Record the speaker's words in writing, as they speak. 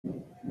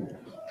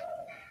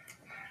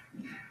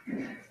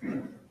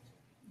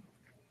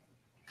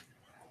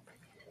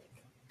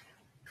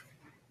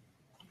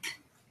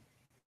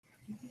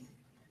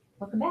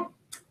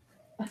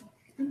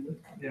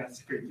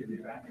That's great to be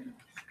back.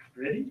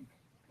 Ready?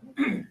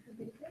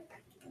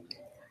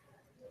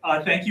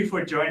 Thank you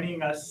for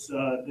joining us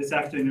this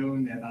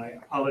afternoon, and I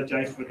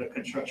apologize for the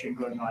construction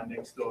going on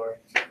next door.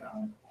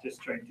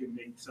 Just trying to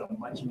make some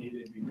much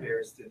needed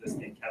repairs to the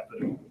state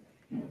capitol.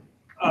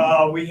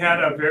 We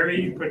had a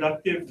very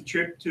productive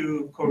trip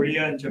to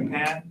Korea and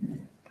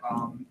Japan.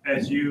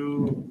 As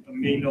you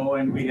may know,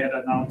 and we had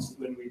announced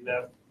when we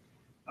left,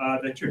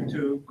 the trip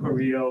to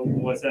Korea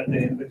was at the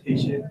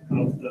invitation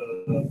of the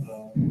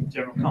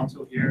General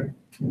Counsel here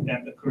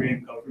and the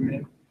Korean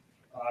government.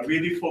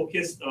 Really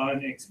focused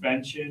on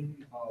expansion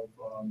of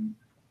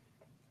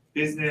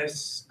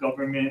business,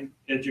 government,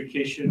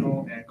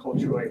 educational, and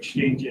cultural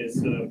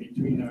exchanges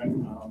between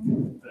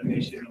the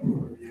nation of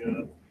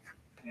Korea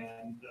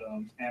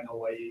and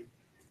Hawaii.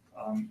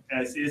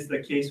 As is the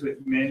case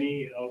with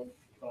many of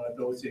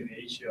those in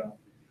Asia,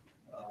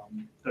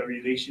 the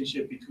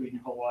relationship between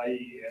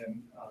Hawaii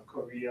and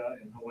Korea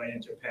and Hawaii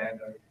and Japan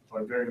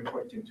are very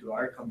important to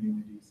our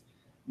communities.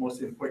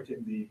 Most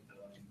importantly,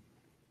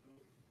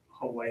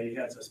 Hawaii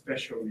has a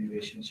special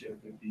relationship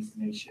with these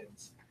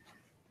nations.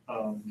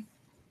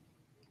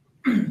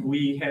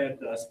 We had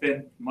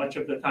spent much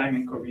of the time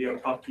in Korea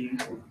talking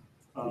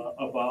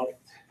about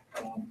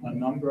a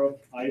number of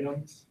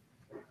items.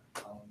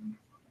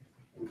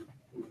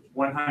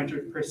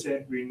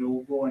 100%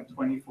 renewable in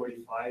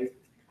 2045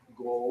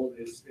 goal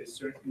is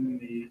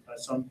certainly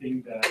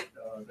something that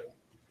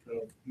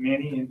the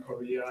many in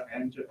Korea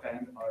and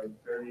Japan are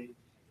very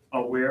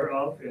aware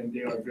of, and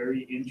they are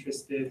very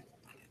interested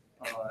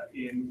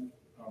in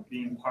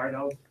being part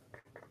of.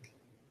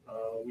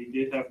 We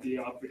did have the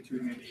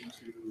opportunity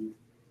to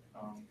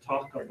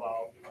talk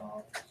about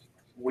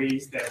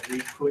ways that we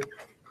could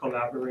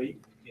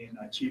collaborate in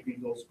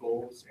achieving those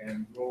goals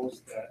and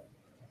roles that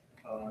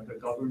the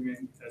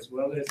government as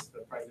well as the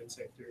private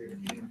sector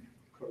in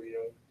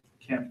Korea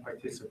can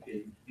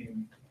participate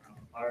in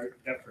our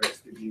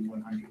efforts to be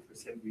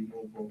 100%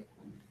 renewable.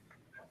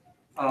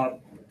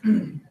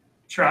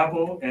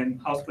 Travel and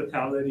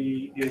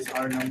hospitality is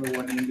our number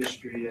one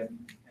industry,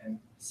 and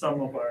some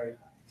of our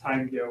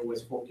time there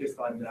was focused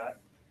on that.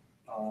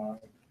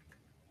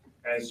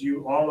 As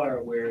you all are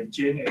aware,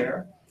 Jin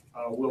Air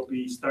will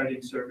be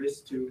starting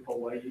service to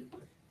Hawaii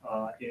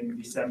in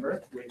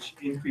December, which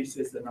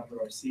increases the number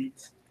of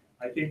seats.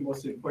 I think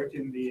most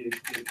importantly,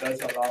 it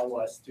does allow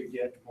us to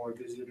get more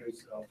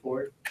visitors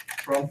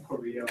from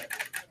Korea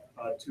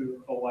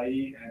to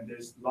Hawaii, and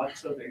there's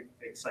lots of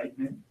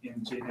excitement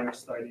in Jin Air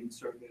starting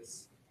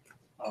service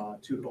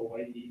to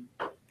Hawaii.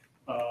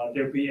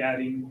 They'll be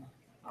adding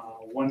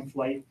one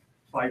flight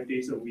 5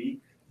 days a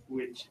week,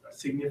 which a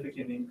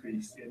significant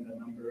increase in the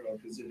number of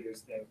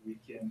visitors that we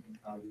can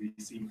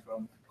receive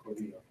from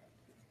Korea.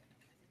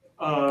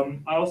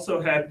 I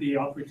also had the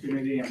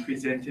opportunity and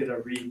presented a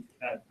wreath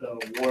at the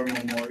War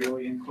Memorial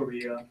in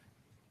Korea.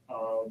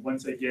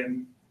 Once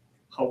again,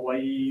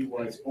 Hawaii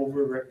was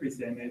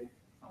overrepresented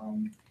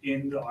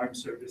in the armed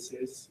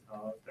services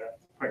that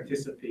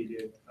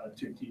participated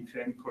to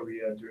defend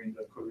Korea during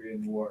the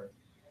Korean War.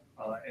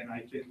 And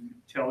I can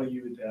tell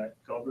you that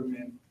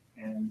government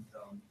and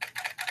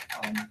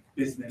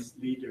business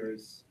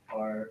leaders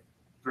are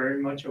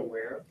very much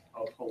aware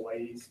of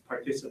Hawaii's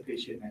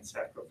participation and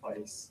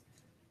sacrifice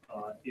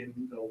in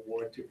the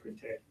war to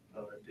protect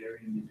their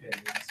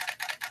independence.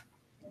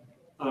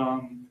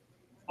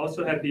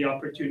 Also had the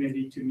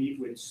opportunity to meet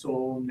with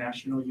Seoul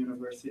National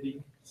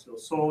University. So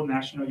Seoul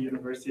National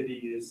University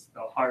is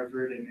the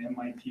Harvard and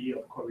MIT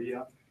of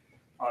Korea.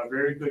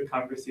 Very good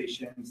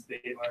conversations.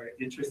 They are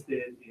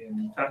interested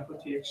in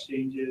faculty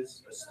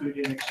exchanges,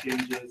 student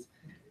exchanges,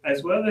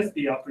 as well as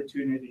the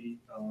opportunity.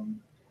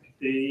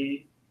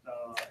 They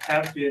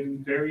have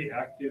been very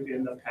active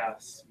in the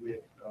past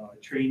with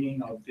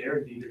training of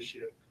their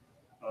leadership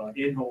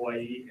in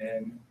Hawaii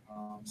and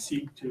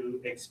seek to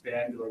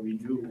expand or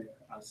renew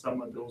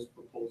some of those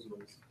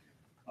proposals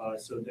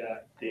so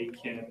that they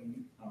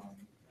can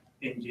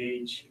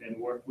engage and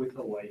work with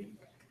Hawaii.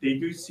 They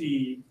do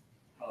see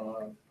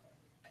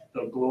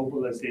the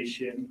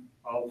globalization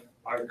of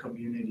our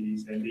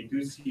communities, and they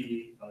do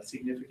see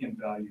significant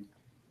value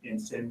in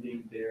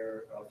sending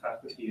their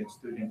faculty and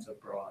students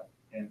abroad.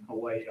 And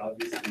Hawaii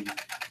obviously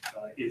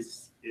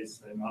is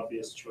an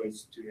obvious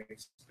choice to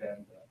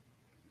expand that.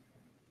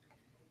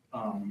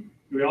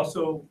 We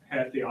also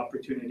had the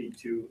opportunity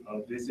to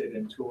visit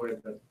and tour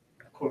the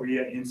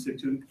Korea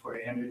Institute for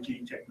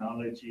Energy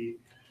Technology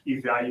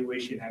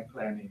Evaluation and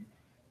Planning.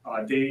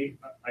 They,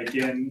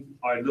 again,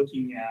 are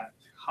looking at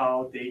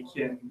how they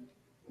can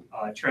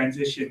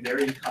transition their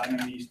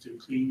economies to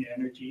clean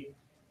energy.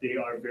 They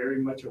are very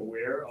much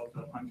aware of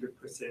the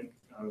 100%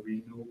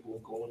 renewable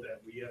goal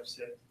that we have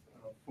set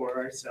for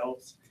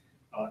ourselves,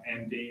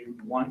 and they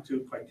want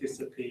to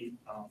participate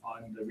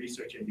on the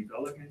research and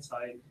development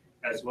side,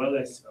 as well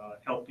as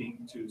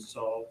helping to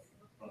solve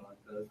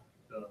the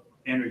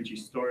energy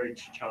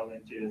storage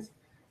challenges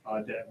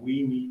that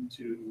we need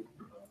to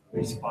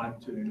respond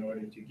to in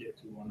order to get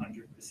to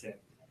 100%.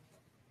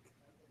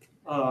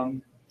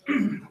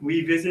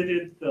 We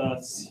visited the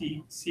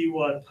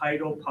Siwa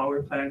tidal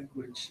power plant,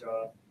 which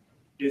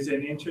is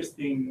an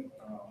interesting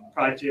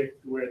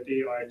project where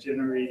they are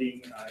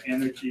generating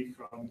energy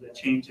from the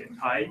change in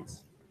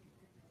tides.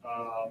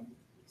 Um,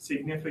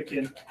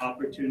 Significant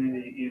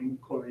opportunity in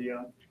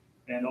Korea.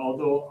 And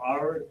although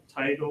our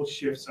tidal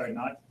shifts are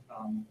not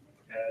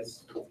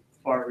as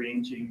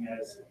far-ranging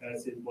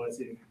as it was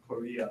in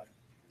Korea,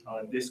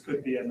 this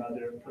could be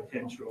another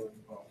potential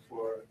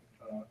for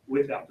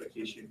with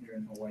application here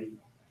in Hawaii.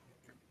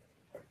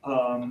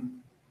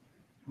 Um,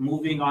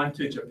 Moving on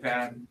to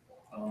Japan,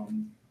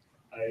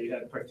 I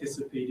had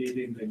participated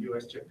in the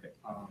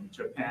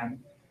U.S.-Japan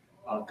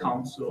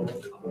Council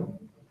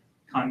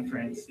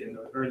conference in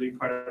the early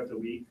part of the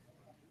week.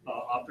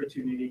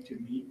 Opportunity to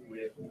meet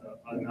with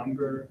a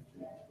number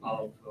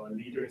of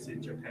leaders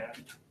in Japan.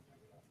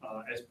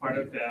 As part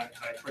of that,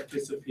 I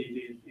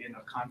participated in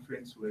a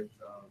conference with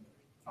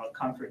a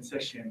conference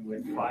session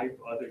with 5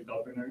 other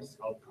governors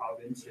of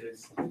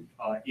provinces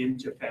in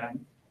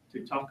Japan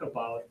to talk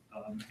about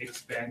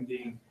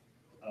expanding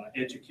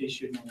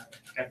educational,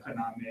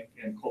 economic,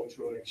 and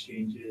cultural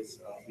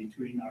exchanges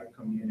between our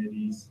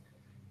communities.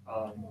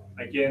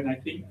 Again, I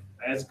think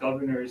as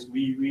governors,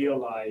 we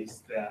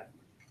realize that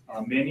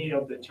many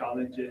of the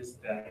challenges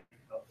that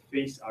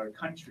face our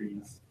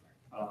countries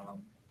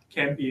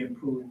can be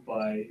improved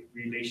by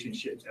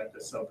relationships at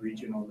the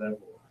sub-regional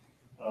level.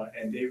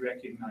 And they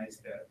recognize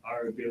that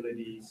our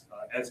abilities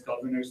as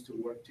governors to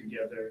work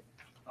together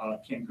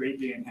can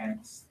greatly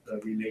enhance the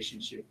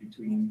relationship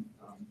between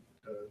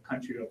the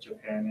country of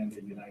Japan and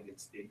the United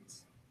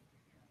States.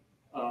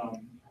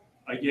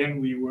 Again,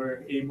 we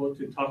were able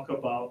to talk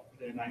about,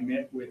 and I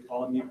met with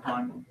All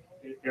Nippon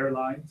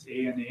Airlines,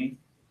 ANA,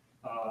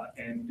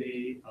 and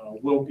they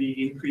will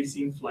be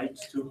increasing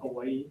flights to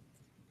Hawaii.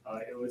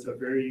 It was a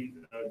very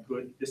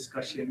good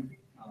discussion.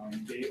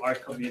 They are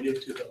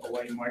committed to the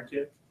Hawaii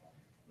market.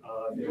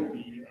 They will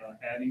be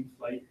adding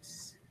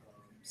flights,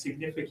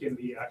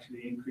 significantly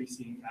actually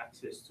increasing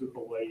access to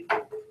Hawaii.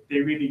 They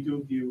really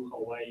do view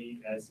Hawaii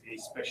as a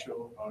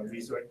special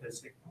resort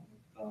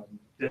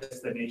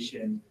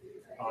destination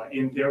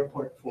in their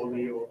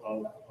portfolio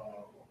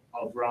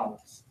of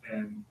routes,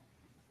 and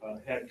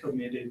had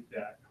committed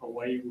that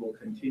Hawaii will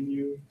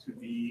continue to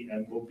be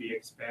and will be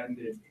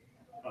expanded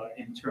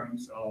in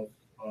terms of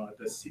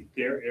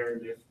their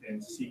airlift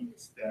and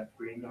seats that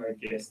bring our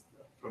guests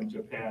from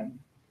Japan.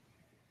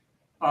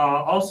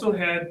 Also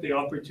had the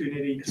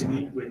opportunity to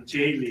meet with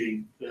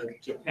J-League, the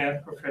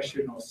Japan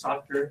Professional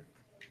Soccer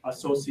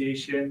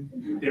Association.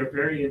 They're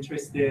very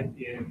interested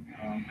in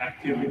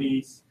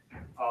activities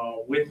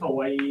with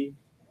Hawaii.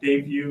 They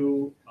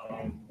view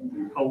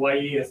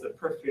Hawaii as the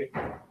perfect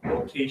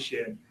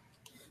location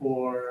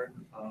for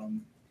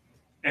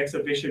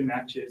exhibition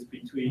matches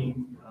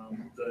between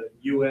the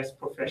U.S.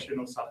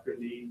 Professional Soccer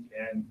League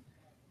and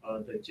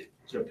the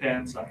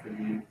Japan Soccer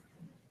League.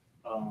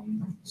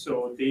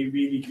 So they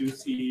really do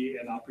see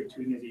an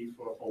opportunity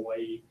for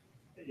Hawaii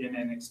in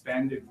an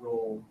expanded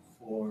role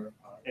for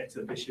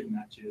exhibition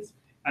matches.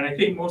 And I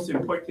think most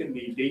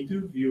importantly, they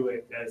do view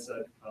it as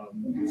a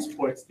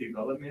sports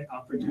development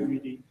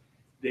opportunity.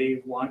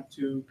 They want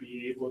to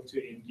be able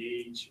to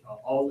engage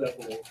all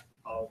levels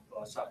of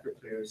soccer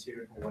players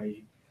here in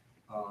Hawaii.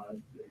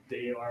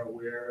 They are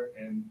aware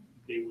and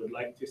they would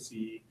like to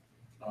see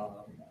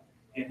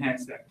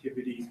enhanced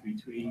activities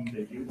between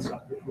the youth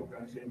soccer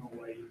programs in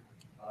Hawaii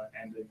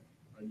and the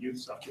youth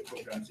soccer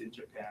programs in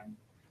Japan,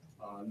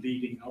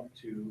 leading up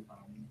to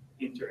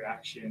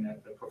interaction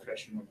at the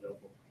professional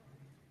level.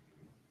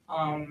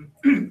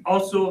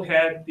 Also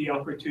had the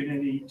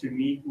opportunity to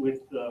meet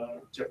with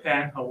the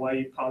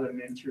Japan-Hawaii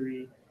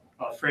Parliamentary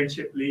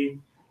Friendship League.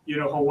 You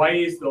know,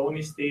 Hawaii is the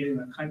only state in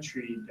the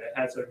country that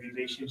has a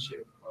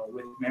relationship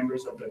with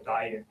members of the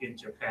Diet in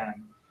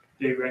Japan.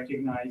 They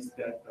recognize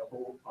that the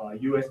whole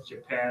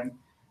U.S.-Japan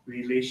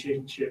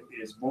relationship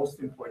is most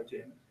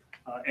important,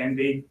 and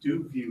they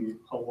do view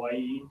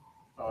Hawaii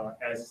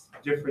as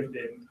different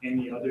than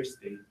any other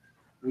state.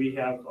 We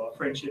have a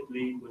friendship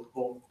league with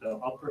both the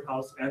upper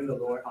house and the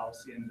lower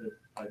house in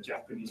the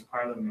Japanese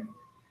parliament.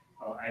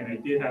 And I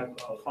did have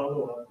a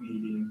follow-up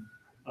meeting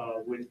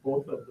with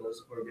both of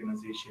those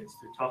organizations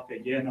to talk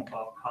again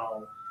about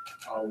how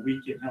we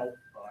can help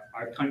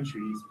our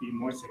countries be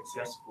more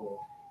successful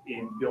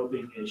in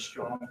building a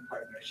strong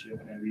partnership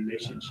and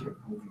relationship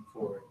moving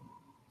forward.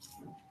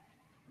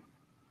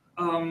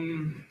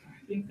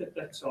 I think that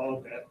that's all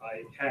that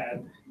I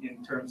had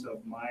in terms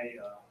of my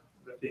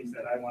the things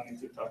that I wanted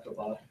to talk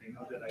about. I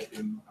know that I've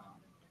been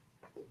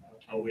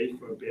away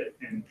for a bit,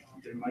 and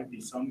there might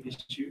be some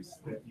issues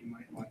that you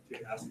might want to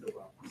ask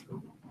about.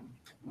 So,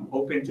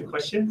 open to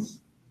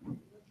questions.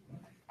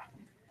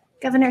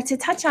 Governor, to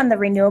touch on the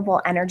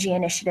renewable energy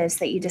initiatives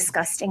that you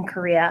discussed in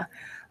Korea,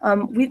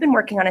 we've been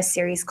working on a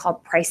series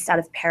called Priced Out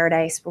of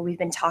Paradise, where we've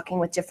been talking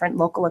with different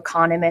local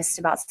economists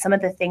about some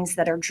of the things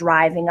that are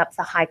driving up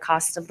the high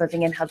cost of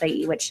living in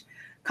Hawaii, which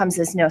comes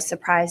as no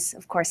surprise,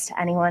 of course, to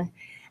anyone.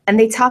 And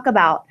they talk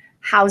about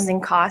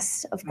housing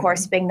costs, of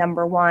course, being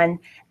number one,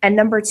 and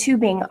number two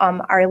being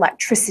our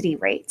electricity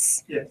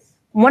rates. Yes.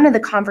 One of the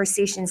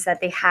conversations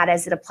that they had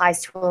as it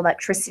applies to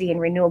electricity and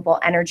renewable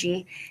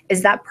energy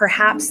is that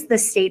perhaps the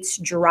state's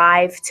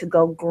drive to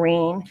go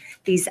green,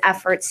 these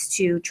efforts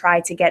to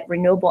try to get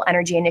renewable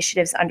energy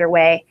initiatives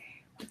underway,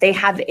 they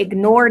have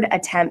ignored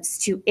attempts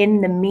to, in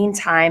the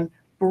meantime,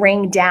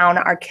 bring down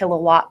our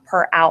kilowatt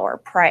per hour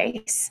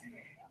price.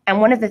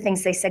 And one of the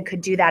things they said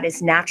could do that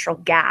is natural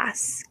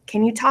gas.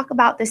 Can you talk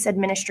about this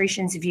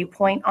administration's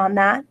viewpoint on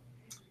that?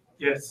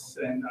 Yes,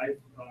 and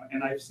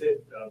I've said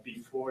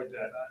before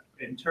that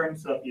in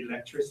terms of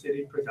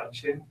electricity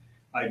production,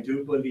 I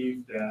do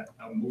believe that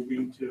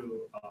moving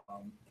to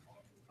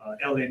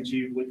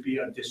LNG would be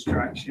a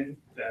distraction,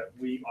 that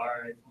we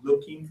are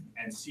looking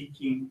and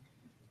seeking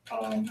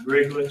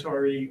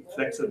regulatory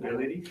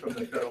flexibility from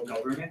the federal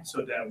government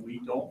so that we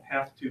don't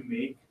have to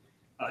make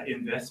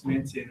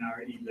investments in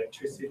our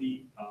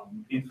electricity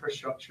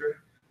infrastructure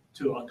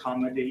to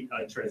accommodate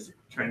a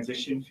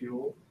transition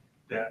fuel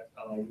that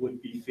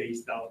would be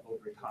phased out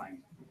over time.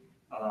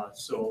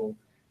 So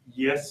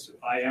yes,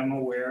 I am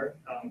aware.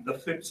 The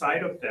flip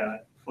side of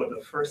that, for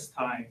the first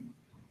time,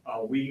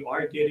 we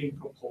are getting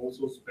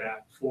proposals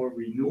back for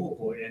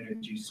renewable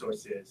energy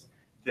sources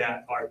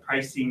that are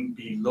pricing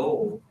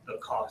below the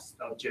cost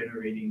of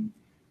generating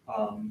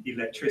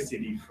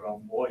electricity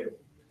from oil.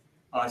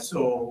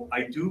 So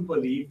I do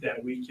believe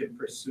that we can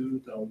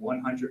pursue the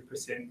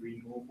 100%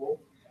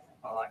 renewable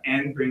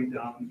and bring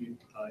down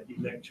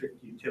electric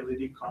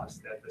utility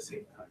costs at the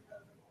same time.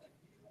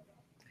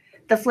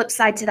 The flip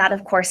side to that,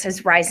 of course,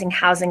 is rising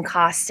housing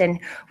costs. And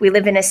we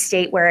live in a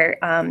state where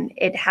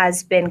it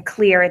has been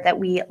clear that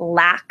we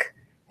lack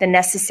the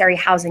necessary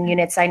housing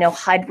units. I know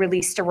HUD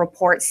released a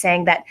report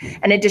saying that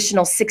an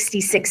additional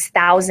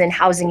 66,000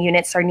 housing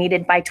units are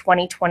needed by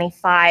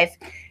 2025.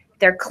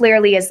 There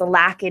clearly is a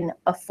lack in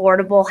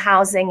affordable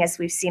housing, as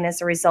we've seen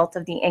as a result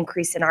of the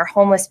increase in our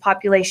homeless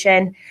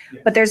population.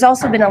 Yes. But there's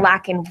also been a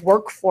lack in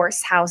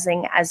workforce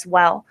housing as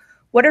well.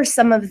 What are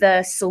some of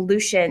the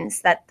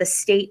solutions that the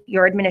state,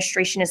 your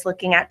administration, is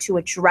looking at to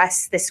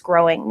address this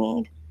growing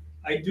need?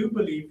 I do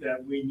believe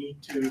that we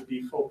need to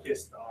be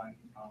focused on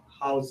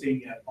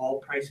housing at all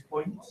price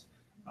points.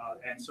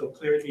 And so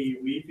clearly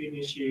we've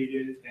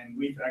initiated and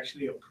we've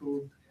actually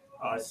approved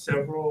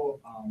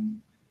several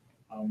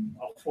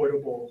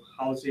affordable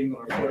housing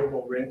or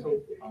affordable rental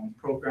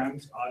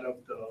programs out of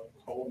the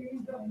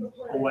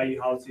Hawaii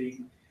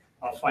Housing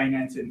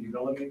Finance and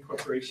Development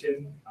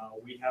Corporation.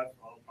 We have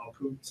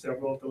approved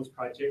several of those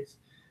projects.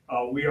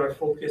 We are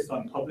focused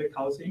on public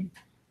housing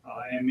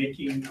and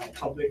making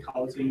public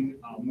housing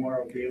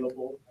more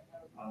available.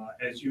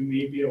 As you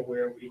may be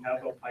aware, we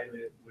have a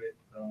pilot with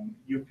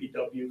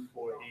UPW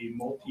for a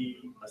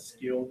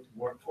multi-skilled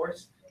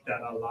workforce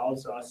that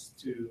allows us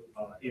to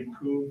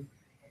improve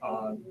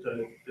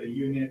the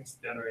units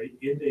that are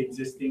in the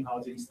existing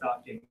housing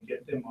stock and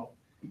get them up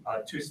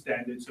to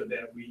standard so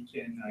that we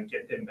can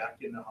get them back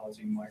in the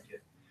housing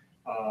market.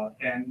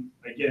 And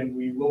again,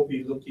 we will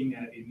be looking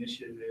at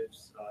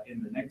initiatives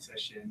in the next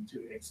session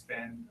to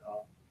expand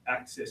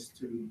access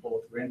to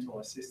both rental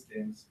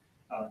assistance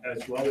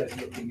as well as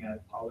looking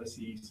at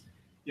policies.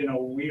 You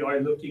know, we are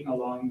looking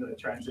along the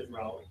transit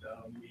route.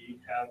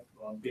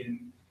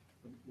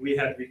 We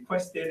had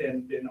requested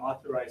and been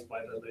authorized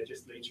by the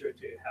legislature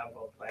to have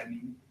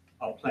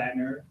a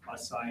planner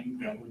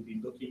assigned that would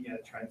be looking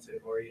at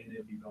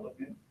transit-oriented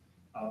development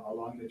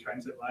along the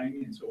transit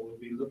line. And so we'll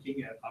be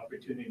looking at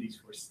opportunities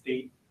for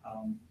state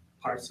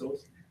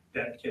parcels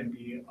that can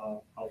be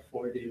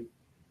afforded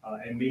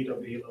and made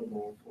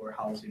available for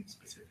housing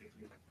specifically.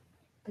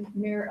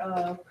 Mayor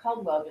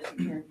Caldwell just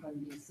returned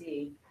from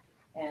DC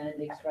and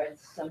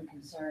expressed some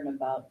concern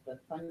about the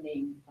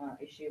funding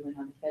issue and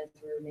how the feds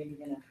were maybe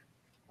going to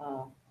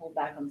hold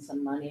back on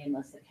some money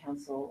unless the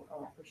council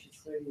pushes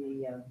through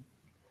the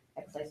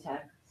excise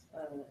tax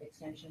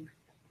extension.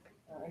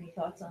 Any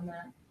thoughts on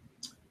that?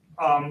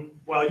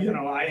 Well, you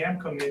know, I am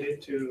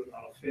committed to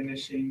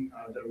finishing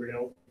the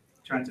rail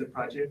transit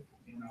project.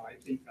 You know, I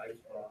think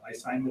I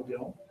signed the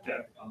bill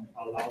that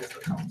allows the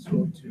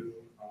council to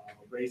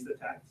raise the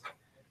tax.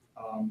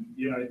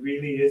 You know, it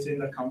really is in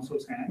the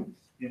council's hands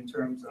in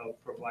terms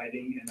of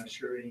providing and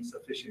assuring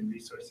sufficient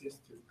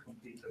resources to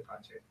complete the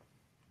project.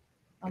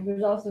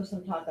 There's also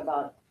some talk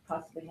about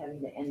possibly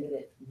having to end it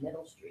at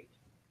Middle Street.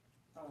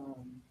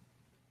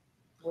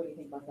 What do you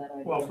think about that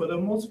idea? Well, for the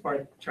most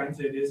part,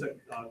 transit is a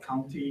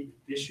county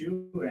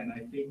issue, and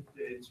I think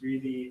it's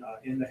really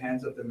in the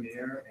hands of the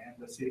mayor and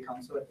the city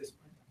council at this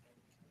point.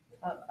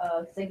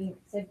 Segueing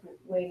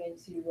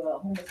into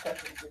homeless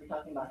questions, we were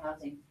talking about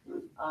housing.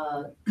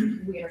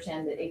 We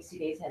understand that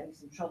HCD is having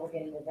some trouble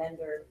getting a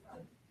vendor,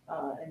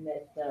 and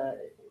that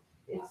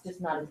it's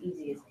just not as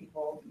easy as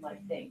people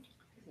might think.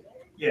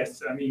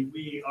 Yes, I mean,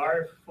 we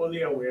are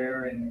fully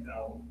aware, and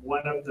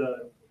one of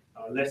the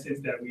lessons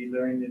that we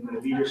learned in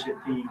the leadership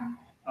team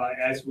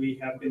as we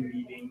have been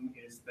meeting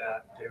is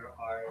that there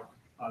are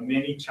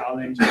many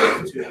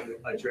challenges to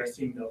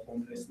addressing the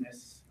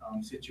homelessness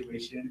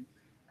situation.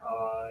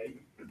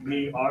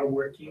 We are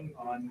working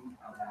on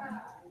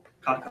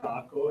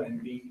Kaka'ako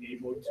and being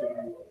able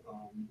to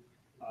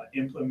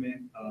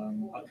implement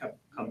a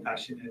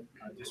compassionate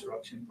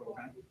disruption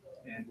program.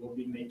 And we'll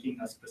be making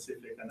a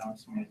specific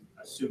announcement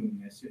as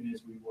soon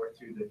as we work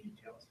through the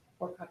details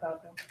For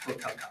Kakako. for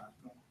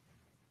Kaka'ako.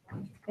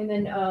 And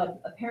then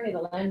apparently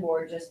the land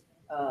board just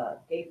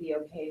gave the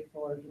okay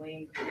for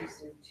Dwayne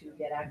Gleason to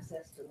get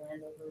access to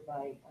land over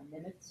by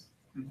Nimitz.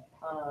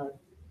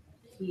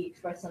 He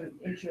expressed some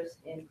interest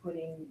in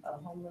putting a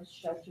homeless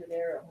shelter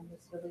there, a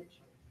homeless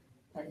village,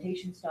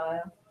 plantation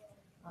style.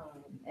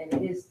 And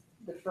it is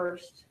the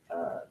first,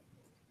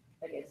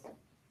 I guess,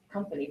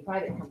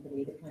 private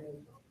company to kind of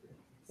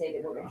say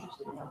that we're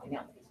interested in helping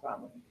out with this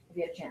problem. Have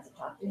you had a chance to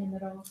talk to him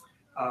at all?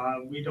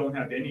 We don't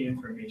have any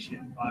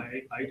information.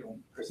 I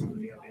don't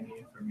personally have any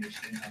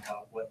information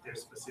about what their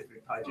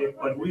specific project,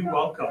 but we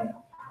welcome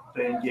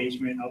the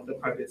engagement of the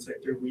private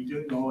sector. We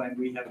do know, and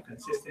we have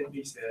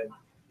consistently said,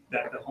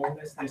 that the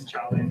homelessness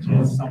challenge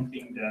is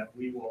something that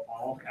we will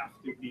all have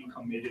to be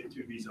committed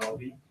to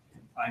resolving.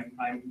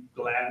 I'm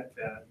glad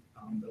that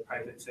the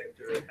private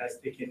sector has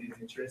taken an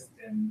interest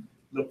and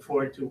look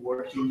forward to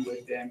working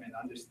with them and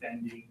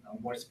understanding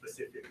more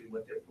specifically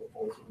what their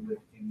proposal would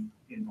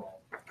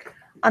involve.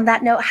 On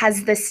that note,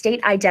 has the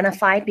state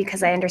identified,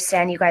 because I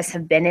understand you guys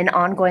have been in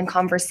ongoing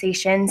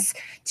conversations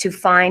to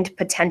find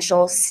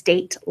potential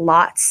state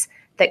lots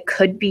that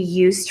could be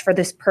used for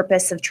this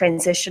purpose of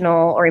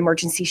transitional or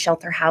emergency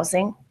shelter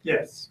housing?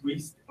 Yes,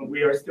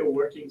 we are still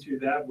working through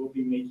that. We'll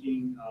be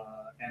making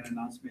an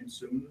announcement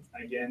soon.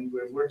 Again,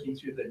 we're working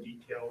through the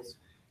details.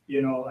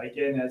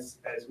 Again, as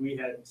we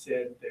had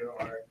said, there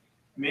are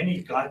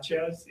many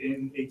gotchas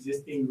in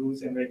existing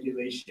rules and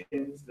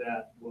regulations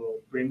that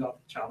will bring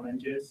up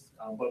challenges,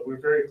 but we're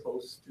very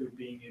close to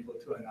being able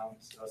to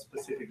announce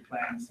specific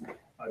plans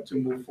to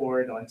move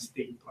forward on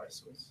state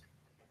parcels.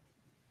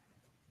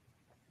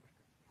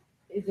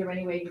 Is there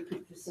any way you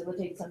could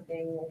facilitate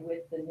something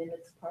with the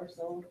Nimitz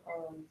parcel,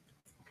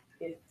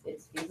 if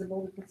it's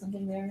feasible to put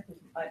something there?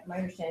 My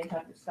understanding,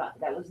 Dr. Scott,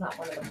 that was not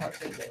one of the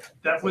parcels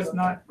That was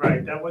not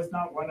right. That was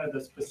not one of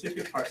the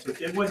specific parcels.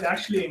 It was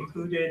actually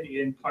included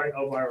in part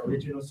of our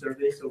original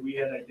survey. So we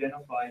had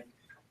identified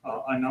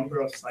a number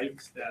of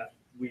sites that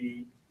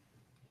we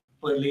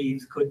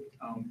believe could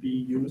be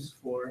used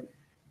for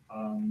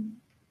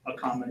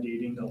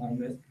accommodating the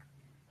homeless.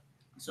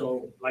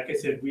 So, like I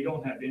said, we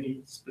don't have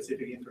any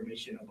specific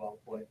information about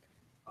what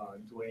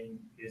Dwayne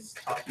is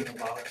talking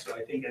about. So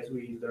I think as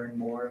we learn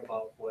more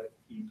about what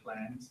he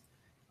plans,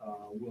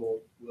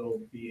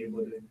 we'll be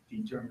able to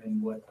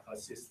determine what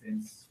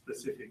assistance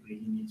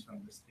specifically he needs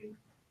from the state.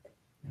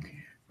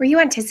 Were you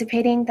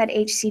anticipating that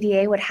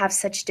HCDA would have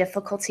such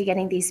difficulty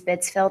getting these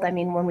bids filled? I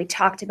mean, when we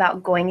talked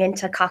about going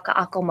into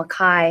Kaka'ako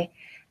Makai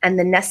and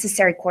the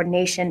necessary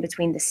coordination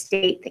between the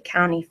state, the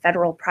county,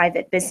 federal,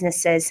 private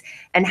businesses,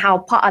 and how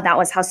pa'a that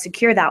was, how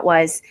secure that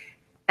was.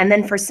 And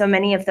then for so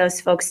many of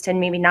those folks to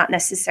maybe not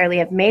necessarily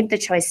have made the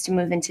choice to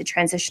move into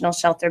transitional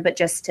shelter, but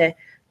just to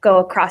go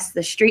across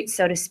the street,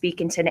 so to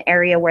speak, into an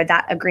area where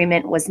that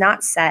agreement was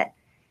not set.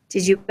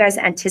 Did you guys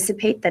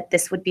anticipate that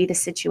this would be the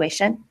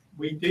situation?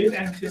 We did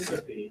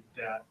anticipate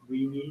that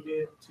we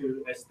needed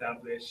to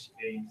establish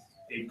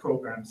a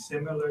program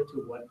similar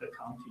to what the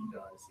county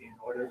does in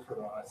order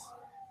for us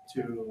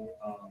to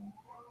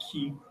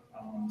keep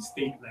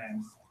state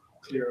lands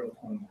clear of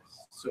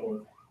homeless.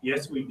 So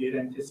yes, we did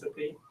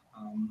anticipate.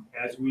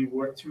 As we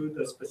work through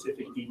the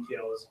specific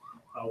details,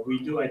 we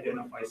do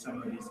identify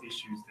some of these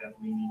issues that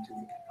we need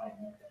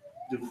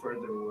to do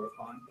further work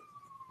on.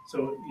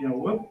 So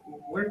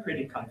we're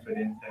pretty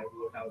confident that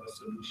we'll have a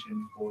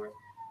solution for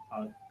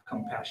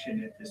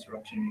compassionate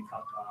disruption in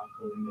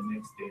Kaka'ako in the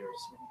next day or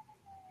so.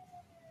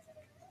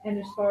 And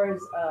as far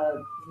as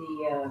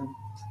the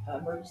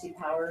emergency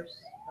powers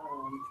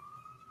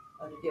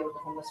to deal with the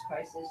homeless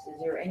crisis,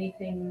 is there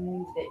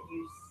anything that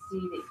you see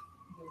that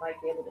you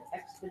might be able to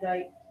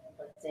expedite,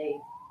 let's say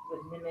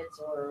with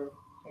Nimitz or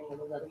any of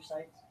those other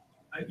sites?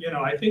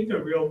 I think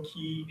the real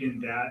key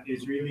in that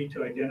is really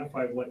to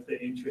identify what the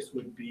interest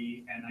would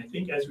be. And I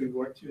think as we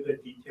work through the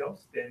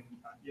details, then,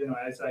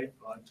 as I've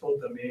told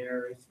the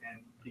mayors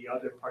and the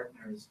other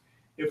partners,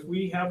 if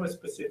we have a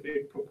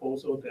specific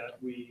proposal that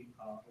we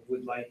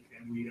would like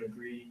and we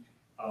agree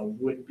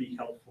would be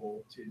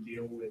helpful to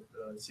deal with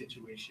the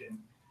situation,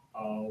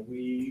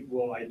 we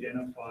will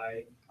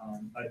identify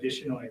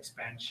additional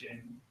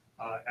expansion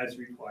as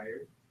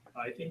required.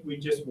 I think we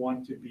just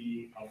want to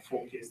be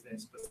focused and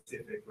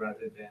specific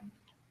rather than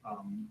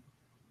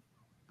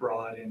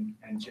broad and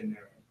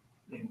generic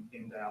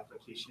in the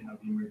application of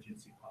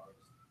emergency powers.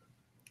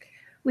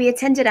 We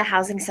attended a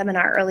housing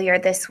seminar earlier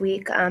this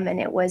week, and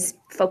it was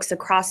folks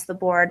across the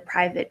board,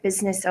 private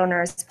business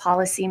owners,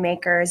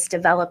 policymakers,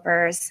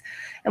 developers.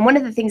 And one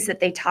of the things that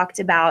they talked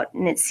about,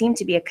 and it seemed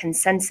to be a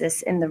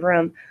consensus in the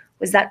room,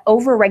 was that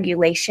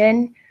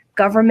overregulation,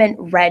 government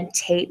red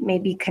tape may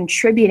be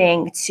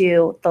contributing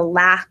to the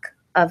lack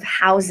of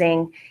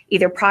housing,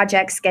 either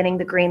projects getting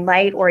the green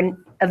light or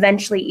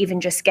eventually even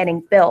just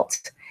getting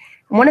built.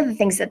 One of the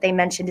things that they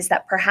mentioned is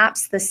that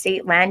perhaps the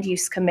State Land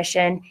Use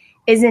Commission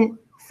isn't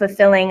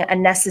fulfilling a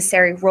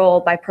necessary role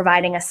by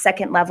providing a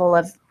second level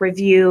of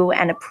review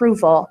and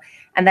approval,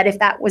 and that if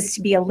that was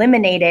to be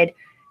eliminated,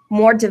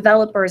 more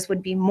developers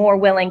would be more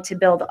willing to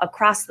build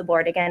across the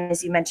board, again,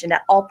 as you mentioned,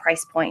 at all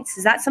price points.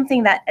 Is that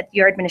something that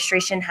your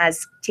administration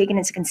has taken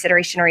into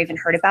consideration or even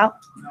heard about?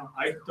 No,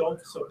 I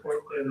don't support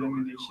the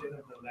elimination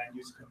of the Land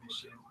Use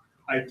Commission.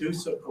 I do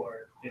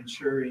support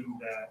ensuring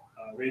that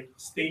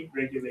state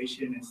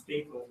regulation and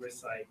state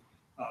oversight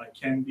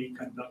can be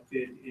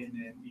conducted in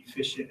an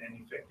efficient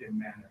and effective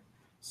manner.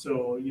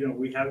 So,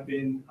 we have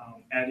been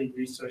adding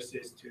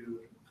resources to,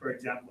 for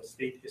example,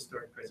 state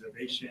historic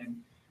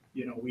preservation.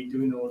 We do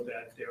know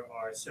that there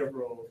are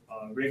several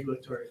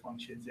regulatory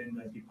functions in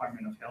the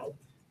Department of Health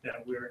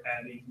that we're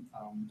adding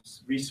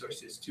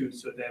resources to,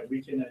 so that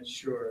we can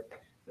ensure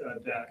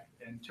that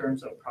in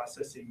terms of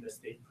processing the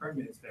state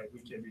permits, that we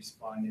can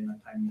respond in a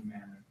timely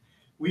manner.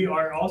 We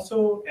are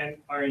also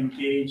are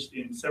engaged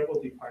in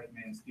several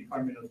departments: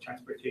 Department of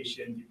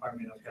Transportation,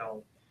 Department of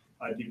Health,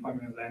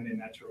 Department of Land and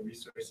Natural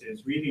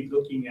Resources, really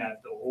looking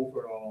at the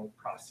overall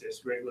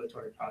process,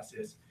 regulatory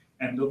process,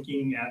 and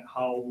looking at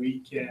how we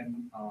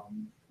can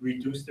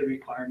reduce the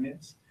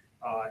requirements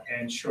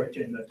and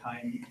shorten the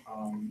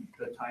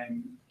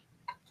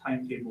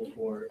timetable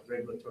for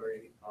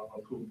regulatory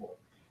approval.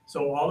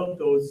 So all of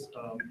those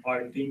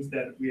are things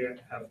that we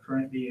have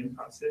currently in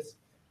process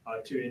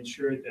to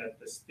ensure that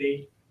the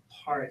state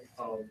part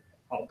of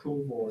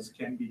approvals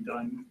can be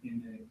done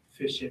in an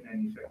efficient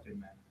and effective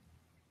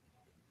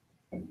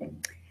manner.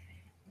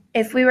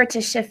 If we were to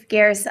shift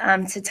gears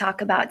to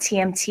talk about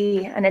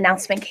TMT, an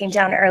announcement came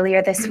down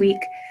earlier this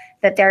week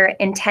that their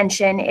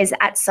intention is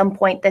at some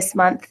point this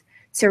month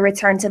to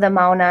return to the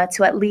Mauna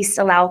to at least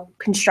allow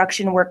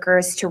construction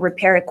workers to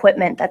repair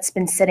equipment that's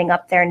been sitting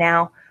up there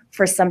now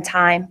for some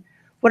time.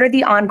 What are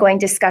the ongoing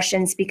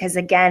discussions? Because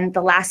again,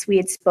 the last we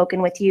had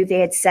spoken with you,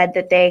 they had said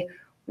that they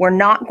were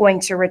not going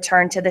to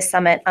return to the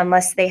summit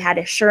unless they had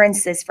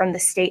assurances from the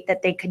state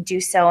that they could do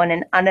so in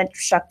an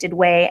unobstructed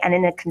way and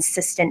in a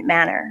consistent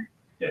manner.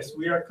 Yes,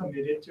 we are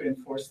committed to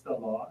enforce the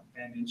law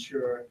and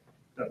ensure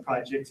the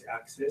project's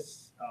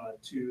access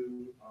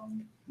to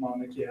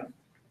Mauna Kea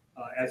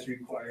as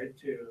required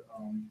to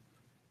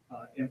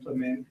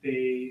implement.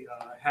 They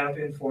have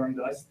informed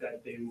us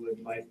that they would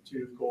like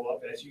to go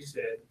up, as you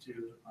said,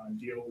 to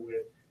deal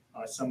with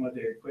some of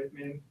their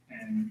equipment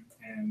and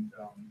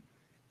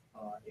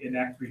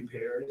enact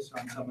repairs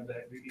on some of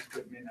that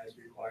equipment as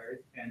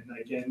required. And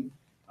again,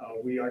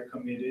 we are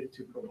committed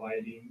to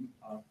providing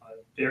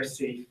their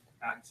safe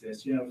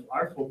access.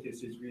 Our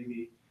focus is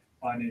really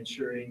on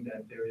ensuring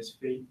that there is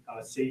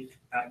safe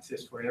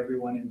access for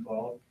everyone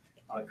involved,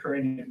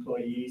 current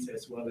employees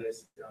as well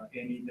as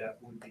any that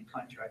would be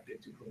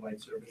contracted to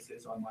provide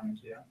services on Mauna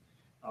Kea.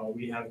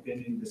 We have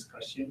been in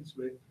discussions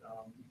with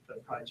the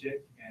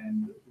project,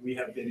 and we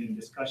have been in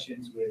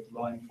discussions with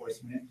law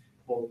enforcement,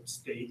 both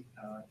state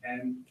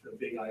and the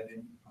Big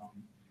Island,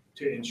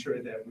 to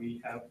ensure that we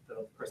have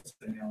the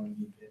personnel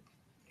needed.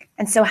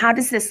 And so how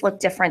does this look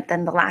different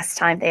than the last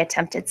time they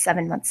attempted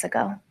 7 months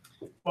ago?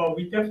 Well,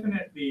 we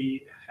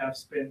definitely have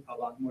spent a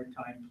lot more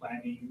time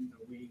planning.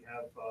 We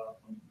have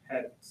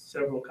had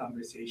several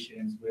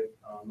conversations with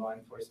law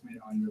enforcement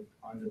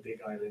on the Big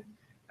Island,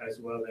 as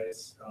well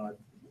as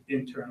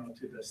internal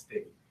to the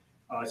state.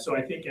 So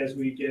I think as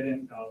we get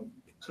a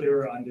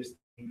clearer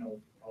understanding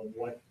of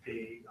what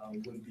they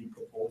would be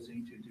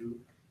proposing to do,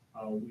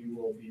 we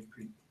will be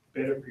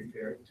better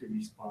prepared to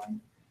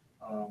respond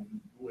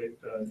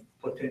with a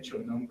potential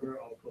number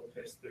of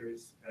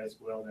protesters, as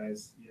well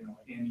as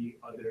any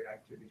other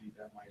activity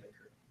that might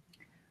occur.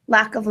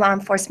 Lack of law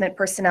enforcement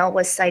personnel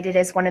was cited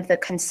as one of the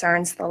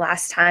concerns the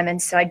last time,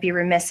 and so I'd be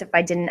remiss if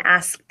I didn't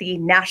ask the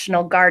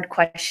National Guard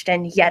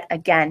question yet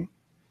again.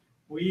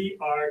 We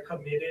are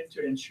committed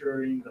to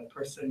ensuring the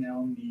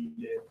personnel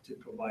needed to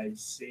provide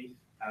safe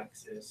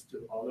access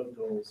to all of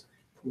those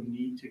who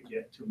need to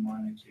get to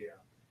Mauna Kea.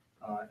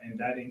 And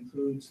that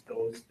includes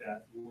those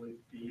that would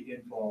be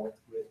involved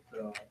with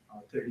the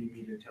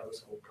 30-meter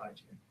telescope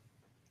project.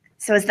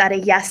 So is that a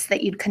yes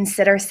that you'd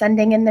consider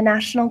sending in the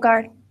National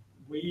Guard?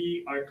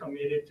 We are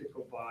committed to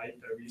provide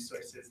the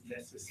resources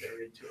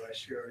necessary to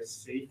assure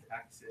safe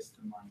access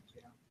to Mauna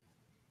Kea,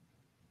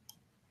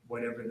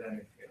 whatever that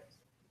entails.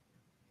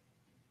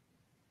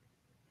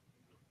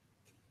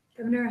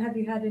 Governor, have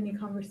you had any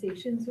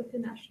conversations with the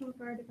National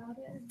Guard about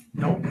it?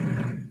 No.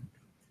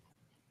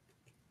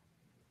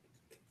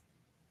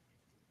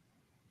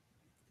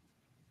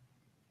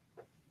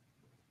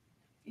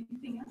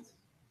 Anything else?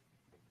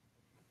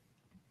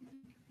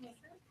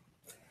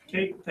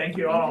 Okay, thank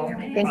you all.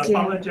 Thank you.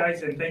 I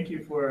apologize and thank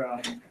you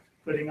for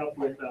putting up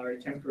with our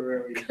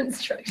temporary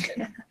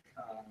Construction.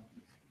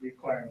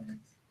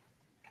 requirements.